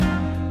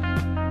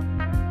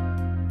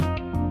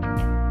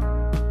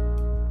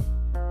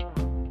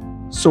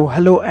So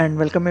hello and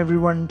welcome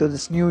everyone to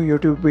this new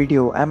YouTube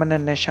video. I'm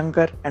Ananya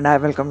Shankar and I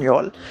welcome you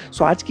all.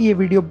 So आज की ये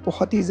video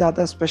बहुत ही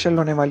ज़्यादा special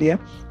होने वाली है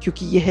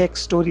क्योंकि ये है एक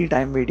स्टोरी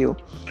टाइम वीडियो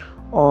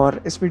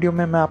और इस वीडियो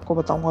में मैं आपको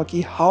बताऊंगा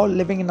कि how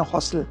living in a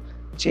hostel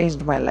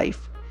changed my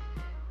life.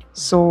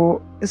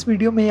 सो इस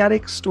वीडियो में यार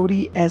एक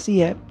स्टोरी ऐसी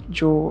है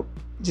जो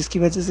जिसकी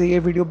वजह से ये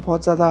वीडियो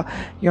बहुत ज़्यादा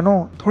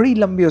थोड़ी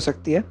लंबी हो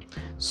सकती है.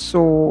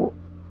 So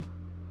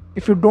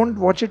if you don't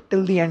watch it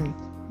till the end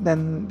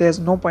then there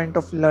is no point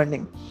of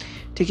learning.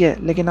 ठीक है,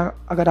 लेकिन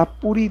अगर आप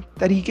पूरी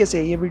तरीके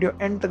से ये वीडियो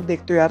एंड तक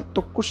देखते हो यार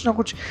तो कुछ ना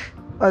कुछ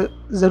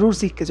ज़रूर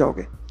सीख के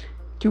जाओगे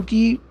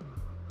क्योंकि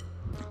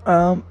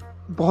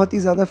बहुत ही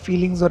ज़्यादा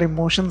फीलिंग्स और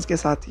इमोशंस के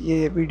साथ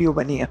ये वीडियो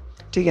बनी है.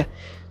 ठीक है,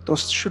 तो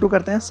शुरू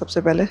करते हैं.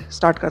 सबसे पहले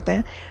स्टार्ट करते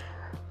हैं.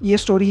 ये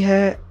स्टोरी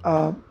है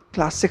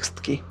क्लास 6th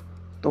की.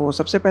 तो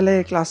सबसे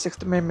पहले क्लास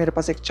 6th में मेरे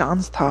पास एक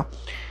चांस था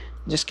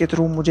जिसके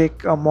थ्रू मुझे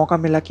एक मौका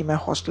मिला कि मैं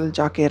हॉस्टल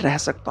जाके रह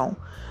सकता हूँ.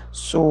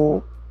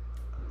 सो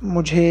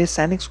मुझे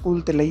सैनिक स्कूल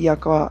तिलैया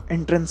का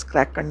एंट्रेंस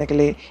क्रैक करने के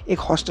लिए एक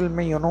हॉस्टल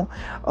में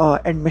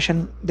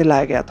एडमिशन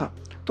दिलाया गया था.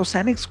 तो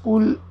सैनिक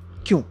स्कूल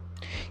क्यों?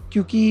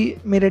 क्योंकि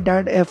मेरे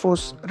डैड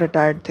एयरफोर्स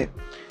रिटायर्ड थे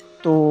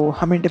तो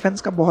हमें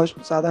डिफेंस का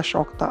बहुत ज़्यादा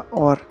शौक़ था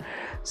और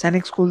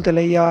सैनिक स्कूल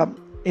तिलैया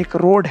एक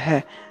रोड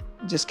है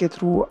जिसके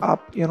थ्रू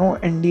आप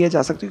एनडीए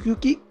जा सकते हो.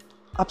 क्योंकि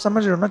आप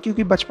समझ रहे हो ना,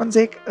 क्योंकि बचपन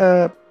से एक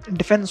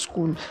डिफेंस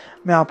स्कूल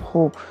में आप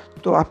हो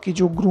तो आपकी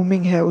जो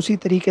ग्रूमिंग है उसी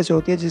तरीके से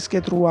होती है जिसके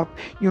थ्रू आप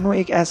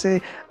एक ऐसे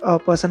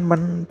पर्सन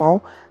बन पाओ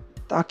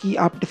ताकि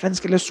आप डिफेंस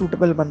के लिए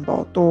सूटेबल बन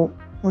पाओ. तो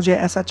मुझे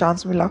ऐसा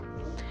चांस मिला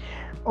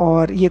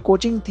और ये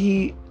कोचिंग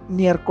थी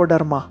नियर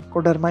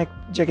कोडरमा एक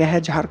जगह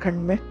है झारखंड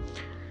में.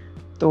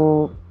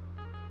 तो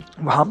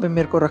वहाँ पे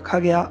मेरे को रखा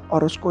गया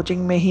और उस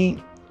कोचिंग में ही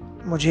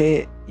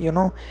मुझे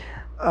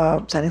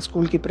सैनिक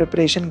स्कूल की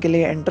प्रिपरेशन के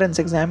लिए, एंट्रेंस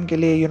एग्ज़ाम के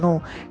लिए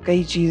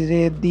कई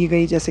चीज़ें दी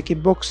गई, जैसे कि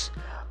बुक्स,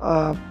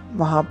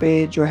 वहाँ पे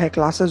जो है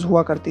क्लासेस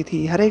हुआ करती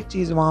थी, हर एक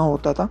चीज़ वहाँ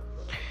होता था.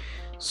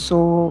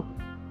 सो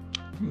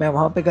मैं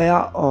वहाँ पे गया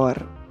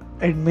और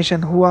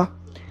एडमिशन हुआ,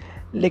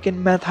 लेकिन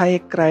मैं था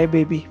एक cry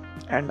baby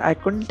and I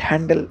couldn't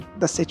handle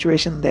the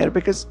situation there.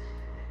 Because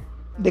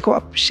देखो,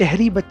 अब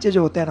शहरी बच्चे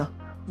जो होते हैं ना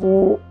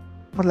वो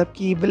मतलब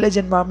कि विलेज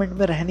एनवायरनमेंट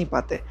में रह नहीं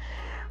पाते.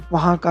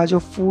 वहाँ का जो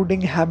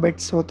फूडिंग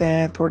हैबिट्स होते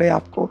हैं, थोड़े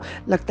आपको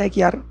लगता है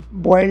कि यार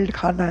बॉइल्ड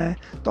खाना है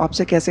तो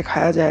आपसे कैसे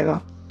खाया जाएगा.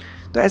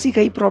 तो ऐसी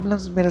कई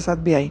प्रॉब्लम्स मेरे साथ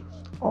भी आई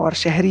और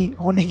शहरी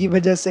होने की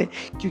वजह से,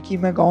 क्योंकि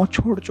मैं गांव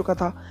छोड़ चुका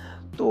था,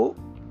 तो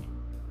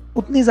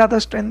उतनी ज़्यादा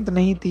स्ट्रेंथ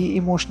नहीं थी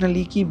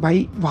इमोशनली कि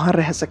भाई वहाँ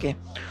रह सके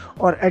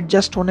और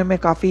एडजस्ट होने में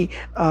काफ़ी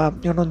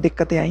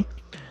दिक्कतें आई.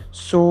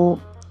 सो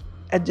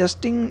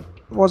adjusting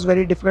was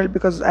very difficult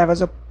because I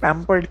was a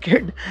pampered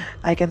kid,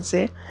 I can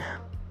say.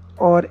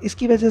 और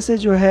इसकी वजह से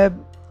जो है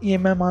ये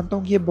मैं मानता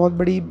हूँ कि ये बहुत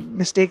बड़ी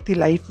मिस्टेक थी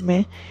लाइफ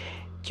में,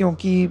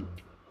 क्योंकि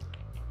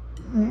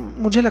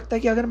मुझे लगता है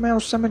कि अगर मैं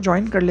उस समय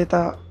ज्वाइन कर लेता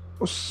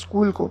उस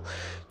स्कूल को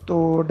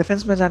तो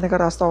डिफेंस में जाने का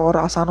रास्ता और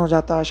आसान हो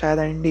जाता, शायद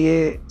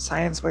एनडीए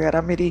साइंस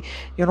वगैरह मेरी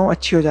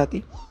अच्छी हो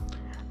जाती.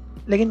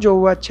 लेकिन जो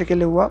हुआ अच्छे के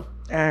लिए हुआ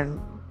and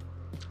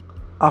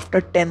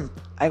after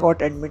 10th I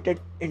got admitted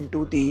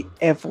into the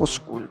air force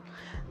school.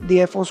 The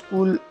air force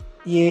school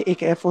ये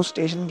एक एयरफोर्स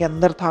स्टेशन के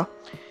अंदर था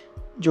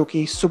जो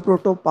कि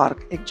सुब्रोटो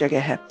पार्क एक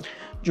जगह है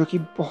जो कि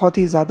बहुत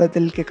ही ज़्यादा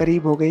दिल के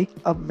करीब हो गई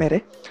अब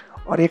मेरे.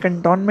 और ये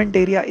कंटोनमेंट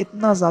एरिया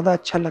इतना ज़्यादा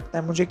अच्छा लगता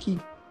है मुझे कि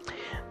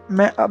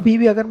मैं अभी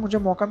भी अगर मुझे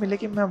मौका मिले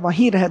कि मैं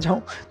वहीं रह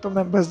जाऊं तो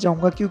मैं बस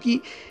जाऊंगा. क्योंकि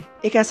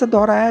एक ऐसा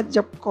दौर आया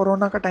जब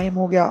कोरोना का टाइम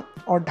हो गया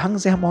और ढंग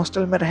से हम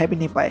हॉस्टल में रह भी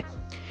नहीं पाए.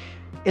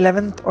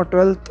 11th और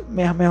 12th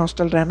में हमें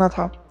हॉस्टल रहना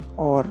था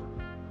और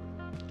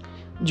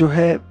जो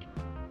है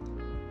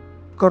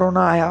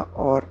कोरोना आया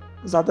और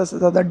ज़्यादा से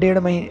ज़्यादा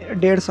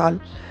 1.5 साल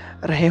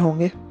रहे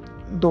होंगे,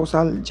 2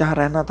 साल जहाँ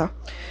रहना था.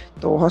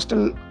 तो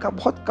हॉस्टल का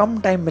बहुत कम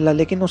टाइम मिला,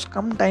 लेकिन उस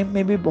कम टाइम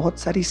में भी बहुत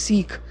सारी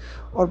सीख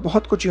और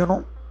बहुत कुछ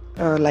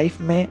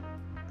लाइफ में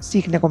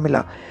सीखने को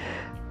मिला.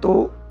 तो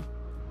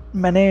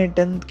मैंने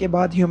 10th के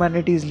बाद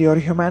ह्यूमैनिटीज़ ली और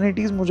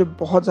ह्यूमैनिटीज़ मुझे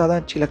बहुत ज़्यादा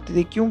अच्छी लगती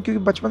थी. क्यों?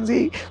 क्योंकि बचपन से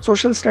ही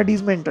सोशल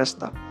स्टडीज़ में इंटरेस्ट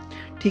था.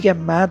 ठीक है,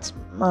 मैथ्स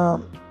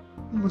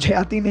मुझे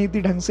आती नहीं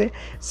थी ढंग से,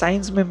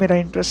 साइंस में मेरा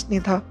इंटरेस्ट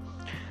नहीं था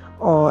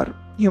और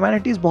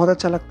ह्यूमैनिटीज़ बहुत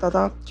अच्छा लगता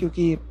था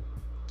क्योंकि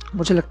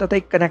मुझे लगता था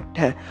एक कनेक्ट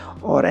है.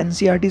 और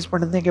एनसीईआरटीज़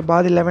पढ़ने के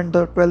बाद 11th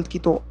और 12th की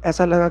तो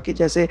ऐसा लगा कि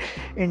जैसे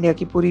इंडिया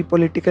की पूरी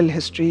पॉलिटिकल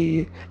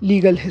हिस्ट्री,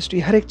 लीगल हिस्ट्री,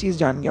 हर एक चीज़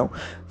जान गया हूँ.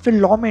 फिर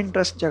लॉ में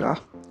इंटरेस्ट जगा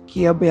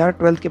कि अब यार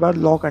 12th के बाद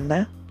लॉ करना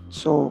है.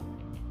 सो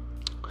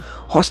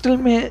हॉस्टल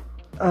में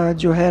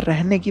जो है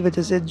रहने की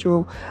वजह से,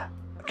 जो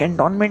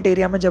कैंटोनमेंट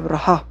एरिया में जब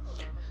रहा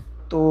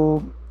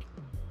तो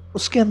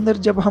उसके अंदर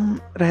जब हम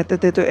रहते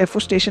थे तो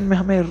एयरफोर्स स्टेशन में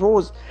हमें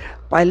रोज़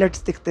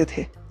पायलट्स दिखते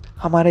थे.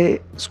 हमारे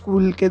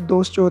स्कूल के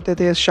दोस्त जो होते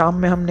थे, शाम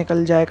में हम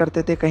निकल जाया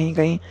करते थे कहीं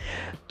कहीं,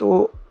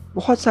 तो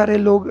बहुत सारे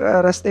लोग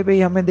रास्ते पे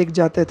ही हमें दिख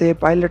जाते थे.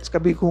 पायलट्स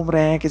कभी घूम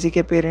रहे हैं, किसी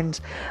के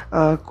पेरेंट्स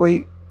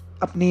कोई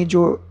अपनी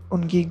जो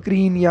उनकी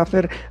ग्रीन या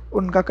फिर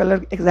उनका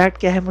कलर एग्जैक्ट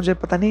क्या है मुझे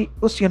पता नहीं,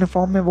 उस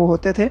यूनिफॉर्म में वो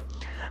होते थे.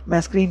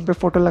 मैं स्क्रीन पे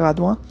फ़ोटो लगा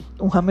दूँगा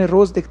तो हमें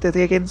रोज़ दिखते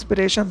थे। एक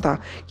इंस्पिरेशन था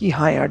कि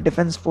हाँ यार,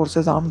 defence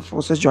forces, armed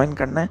forces join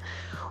करना है।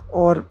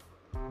 और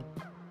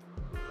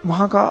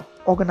वहाँ का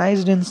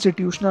ऑर्गेनाइज्ड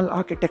इंस्टीट्यूशनल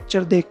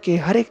आर्किटेक्चर देख के,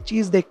 हर एक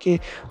चीज़ देख के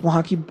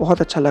वहाँ की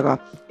बहुत अच्छा लगा।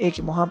 एक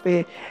वहाँ पे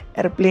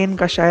एयरप्लेन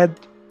का शायद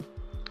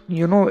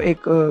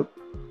एक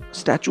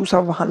स्टैचू सा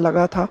वहाँ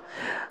लगा था,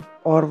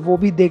 और वो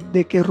भी देख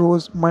देख के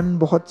रोज़ मन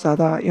बहुत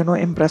ज़्यादा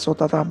इम्प्रेस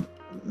होता था।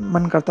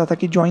 मन करता था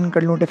कि ज्वाइन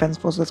कर लूँ डिफेंस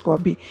फोर्सेस को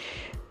अभी।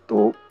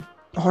 तो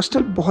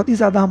हॉस्टल बहुत ही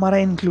ज़्यादा हमारा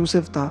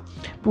इंक्लूसिव था।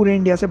 पूरे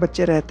इंडिया से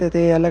बच्चे रहते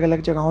थे, अलग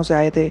अलग जगहों से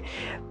आए थे।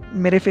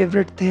 मेरे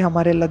फेवरेट थे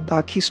हमारे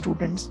लद्दाखी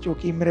स्टूडेंट्स, जो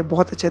कि मेरे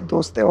बहुत अच्छे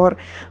दोस्त थे, और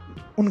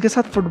उनके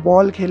साथ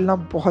फ़ुटबॉल खेलना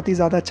बहुत ही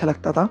ज़्यादा अच्छा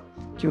लगता था,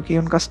 क्योंकि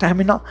उनका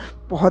स्टैमिना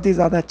बहुत ही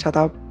ज़्यादा अच्छा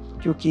था,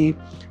 क्योंकि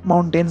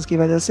माउंटेन्स की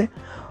वजह से।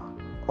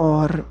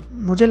 और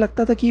मुझे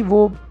लगता था कि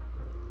वो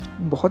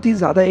बहुत ही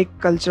ज़्यादा एक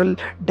कल्चरल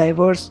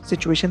डाइवर्स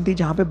सिचुएशन थी,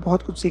 जहाँ पे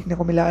बहुत कुछ सीखने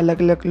को मिला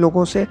अलग अलग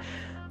लोगों से।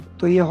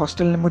 तो ये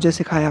हॉस्टल ने मुझे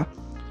सिखाया।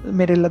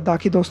 मेरे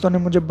लद्दाखी दोस्तों ने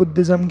मुझे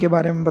बुद्धिज़्म के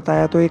बारे में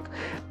बताया, तो एक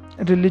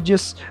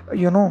रिलीजियस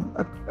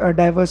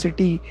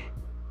डाइवर्सिटी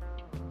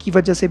की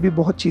वजह से भी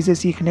बहुत चीज़ें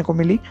सीखने को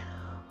मिली।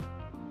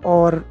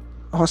 और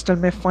हॉस्टल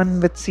में फ़न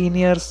विद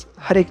सीनियर्स,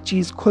 हर एक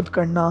चीज़ खुद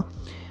करना।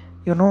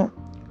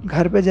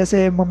 घर पे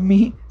जैसे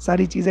मम्मी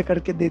सारी चीज़ें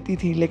करके देती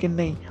थी, लेकिन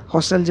नहीं,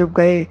 हॉस्टल जब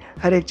गए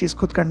हर एक चीज़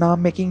खुद करना।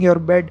 Making your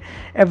bed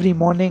every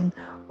morning,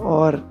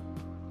 और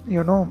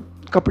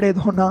कपड़े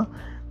धोना,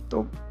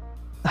 तो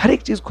हर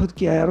एक चीज़ खुद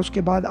किया यार।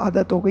 उसके बाद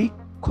आदत हो गई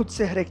खुद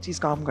से हर एक चीज़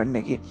काम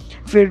करने की।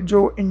 फिर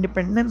जो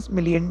इंडिपेंडेंस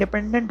मिली,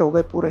 इंडिपेंडेंट हो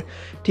गए पूरे,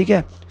 ठीक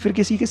है। फिर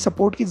किसी की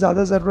सपोर्ट की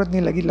ज़्यादा ज़रूरत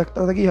नहीं लगी।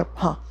 लगता था कि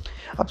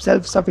अब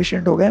सेल्फ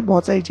सफिशिएंट हो गए,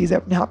 बहुत सारी चीज़ें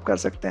अपने आप कर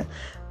सकते हैं।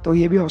 तो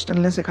ये भी हॉस्टल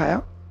ने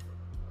सिखाया।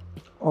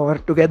 और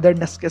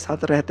टुगेदरनेस के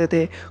साथ रहते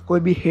थे, कोई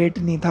भी हेट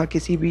नहीं था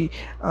किसी भी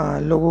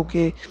लोगों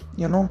के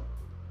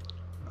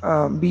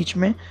बीच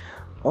में।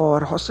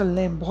 और हॉस्टल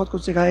ने बहुत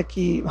कुछ सिखाया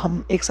कि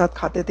हम एक साथ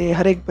खाते थे,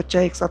 हर एक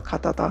बच्चा एक साथ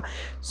खाता था,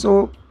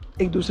 सो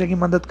एक दूसरे की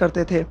मदद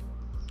करते थे।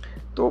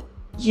 तो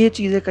ये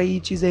चीज़ें, कई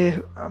चीज़ें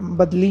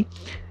बदली।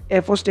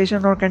 एयरफोर्स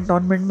स्टेशन और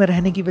कैंटोनमेंट में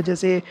रहने की वजह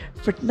से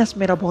फ़िटनेस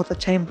मेरा बहुत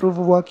अच्छा इम्प्रूव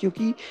हुआ,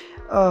 क्योंकि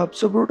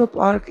सुब्रोटो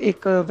पार्क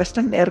एक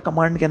वेस्टर्न एयर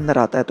कमांड के अंदर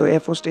आता है। तो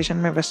एयरफोर्स स्टेशन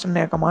में वेस्टर्न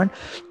एयर कमांड,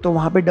 तो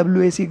वहाँ पे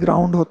WAC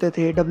ग्राउंड होते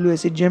थे,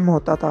 WAC जिम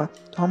होता था,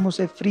 तो हम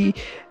उसे फ्रीली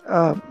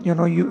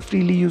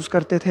यूज़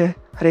करते थे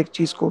हर एक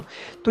चीज़ को।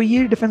 तो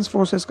ये डिफेंस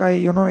फोर्सेस का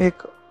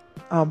एक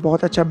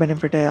बहुत अच्छा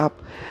बेनिफिट है। आप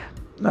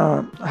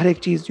हर एक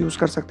चीज़ यूज़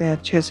कर सकते हैं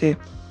अच्छे से।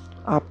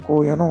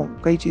 आपको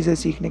कई चीज़ें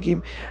सीखने की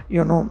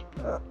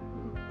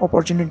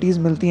अपॉर्चुनिटीज़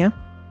मिलती हैं।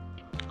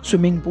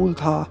 स्विमिंग पूल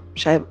था,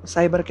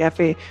 साइबर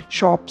कैफ़े,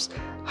 शॉप्स,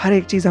 हर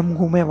एक चीज़ हम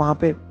घूमे वहाँ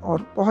पे,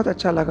 और बहुत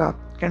अच्छा लगा।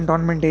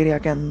 कैंटोनमेंट एरिया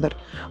के अंदर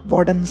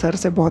वार्डन सर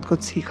से बहुत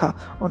कुछ सीखा,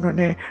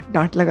 उन्होंने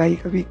डांट लगाई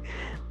कभी,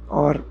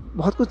 और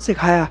बहुत कुछ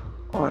सिखाया,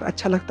 और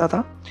अच्छा लगता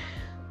था।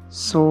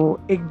 सो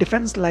एक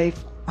डिफेंस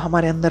लाइफ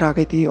हमारे अंदर आ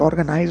गई थी,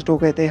 ऑर्गेनाइज्ड हो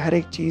गए थे, हर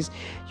एक चीज़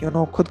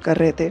खुद कर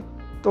रहे थे।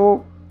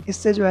 तो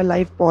इससे जो है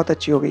लाइफ बहुत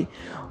अच्छी हो गई।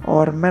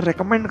 और मैं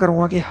रेकमेंड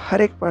करूँगा कि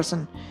हर एक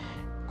पर्सन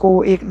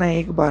को एक ना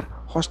एक बार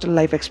हॉस्टल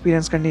लाइफ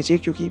एक्सपीरियंस करनी चाहिए,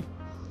 क्योंकि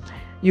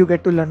you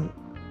get to learn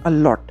a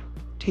lot,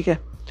 ठीक है।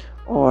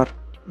 और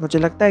मुझे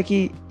लगता है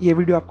कि ये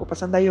वीडियो आपको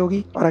पसंद आई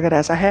होगी, और अगर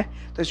ऐसा है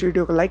तो इस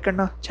वीडियो को लाइक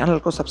करना, चैनल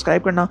को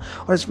सब्सक्राइब करना,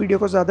 और इस वीडियो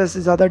को ज़्यादा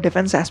से ज़्यादा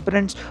डिफेंस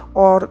एस्पिरेंट्स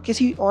और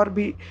किसी और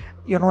भी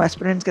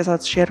एस्पिरेंट्स के साथ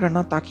शेयर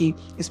करना, ताकि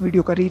इस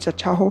वीडियो का रीच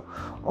अच्छा हो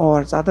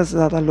और ज़्यादा से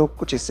ज़्यादा लोग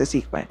कुछ इससे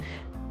सीख पाएँ।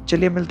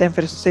 चलिए मिलते हैं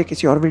फिर से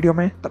किसी और वीडियो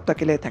में, तब तक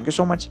के लिए thank you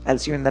so much. I will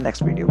see you in the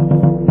next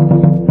video.